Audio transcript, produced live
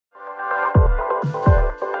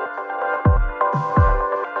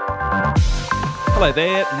Hello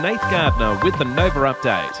there, Nate Gardner with the Nova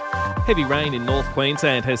Update. Heavy rain in North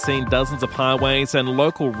Queensland has seen dozens of highways and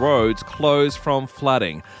local roads closed from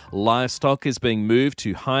flooding. Livestock is being moved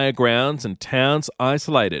to higher grounds and towns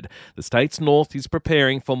isolated. The state's north is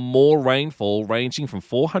preparing for more rainfall ranging from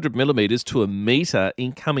 400 millimetres to a metre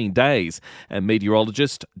in coming days. And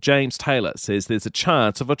meteorologist James Taylor says there's a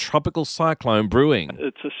chance of a tropical cyclone brewing.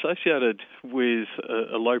 It's associated with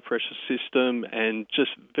a low-pressure system and just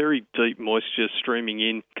very deep moisture streaming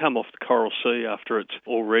in, come off the Coral Sea after it's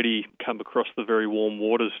already come across the very warm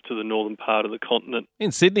waters to the northern part of the continent.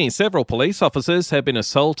 In Sydney, several police officers have been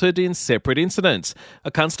assaulted in separate incidents. A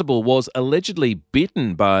constable was allegedly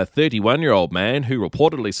bitten by a 31-year-old man who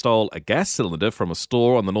reportedly stole a gas cylinder from a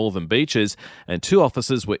store on the northern beaches, and two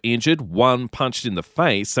officers were injured, one punched in the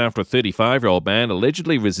face after a 35-year-old man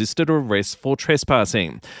allegedly resisted arrest for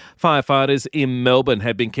trespassing. Firefighters in Melbourne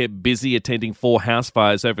have been kept busy attending 4 house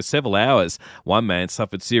fires over several hours. One man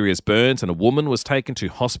suffered serious burns and a woman was taken to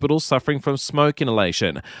hospital suffering from smoke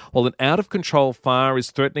inhalation, while an out-of-control fire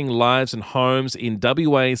is threatening lives and homes in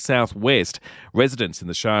WA southwest. Residents in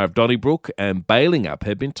the Shire of Donnybrook and Balingup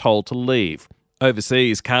have been told to leave.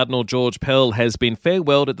 Overseas, Cardinal George Pell has been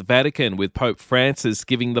farewelled at the Vatican, with Pope Francis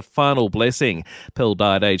giving the final blessing. Pell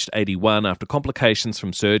died aged 81 after complications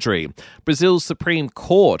from surgery. Brazil's Supreme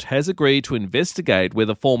Court has agreed to investigate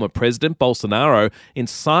whether former President Bolsonaro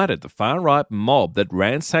incited the far-right mob that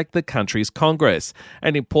ransacked the country's Congress.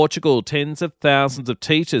 And in Portugal, tens of thousands of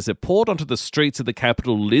teachers have poured onto the streets of the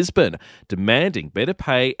capital, Lisbon, demanding better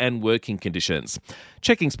pay and working conditions.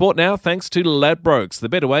 Checking sport now, thanks to Ladbrokes, the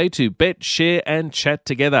better way to bet, share and chat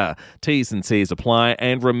together. T's and C's apply,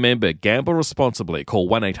 and remember, gamble responsibly. Call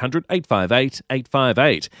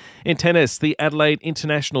 1-800-858-858. In tennis, the Adelaide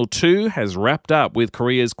International 2 has wrapped up with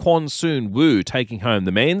Korea's Kwon Soon Woo taking home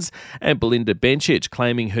the men's and Belinda Bencic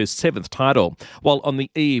claiming her 7th title. While on the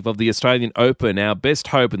eve of the Australian Open, our best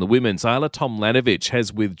hope in the women's, Isla Tomljanovic,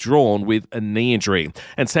 has withdrawn with a knee injury.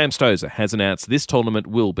 And Sam Stosur has announced this tournament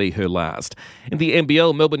will be her last. In the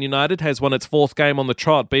NBL, Melbourne United has won its 4th game on the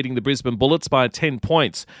trot, beating the Brisbane Bullets by 10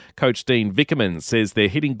 points. Coach Dean Vickerman says they're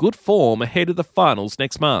hitting good form ahead of the finals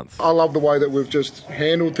next month. I love the way that we've just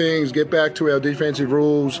handled things, get back to our defensive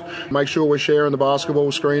rules, make sure we're sharing the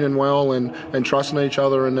basketball, screening well and trusting each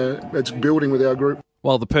other, and it's building with our group.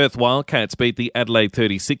 While the Perth Wildcats beat the Adelaide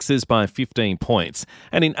 36ers by 15 points.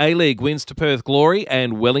 And in A-League, wins to Perth Glory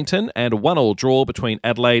and Wellington, and a 1-1 draw between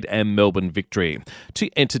Adelaide and Melbourne Victory. To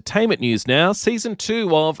entertainment news now, Season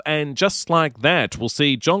 2 of And Just Like That will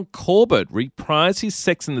see John Corbett reprise his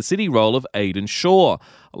Sex and the City role of Aidan Shaw,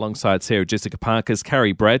 alongside Sarah Jessica Parker's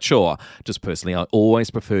Carrie Bradshaw. Just personally, I always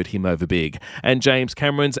preferred him over Big. And James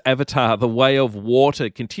Cameron's Avatar, The Way of Water,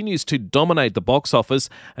 continues to dominate the box office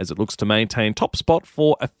as it looks to maintain top spot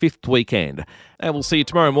for a 5th weekend. And we'll see you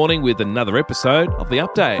tomorrow morning with another episode of The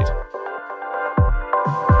Update.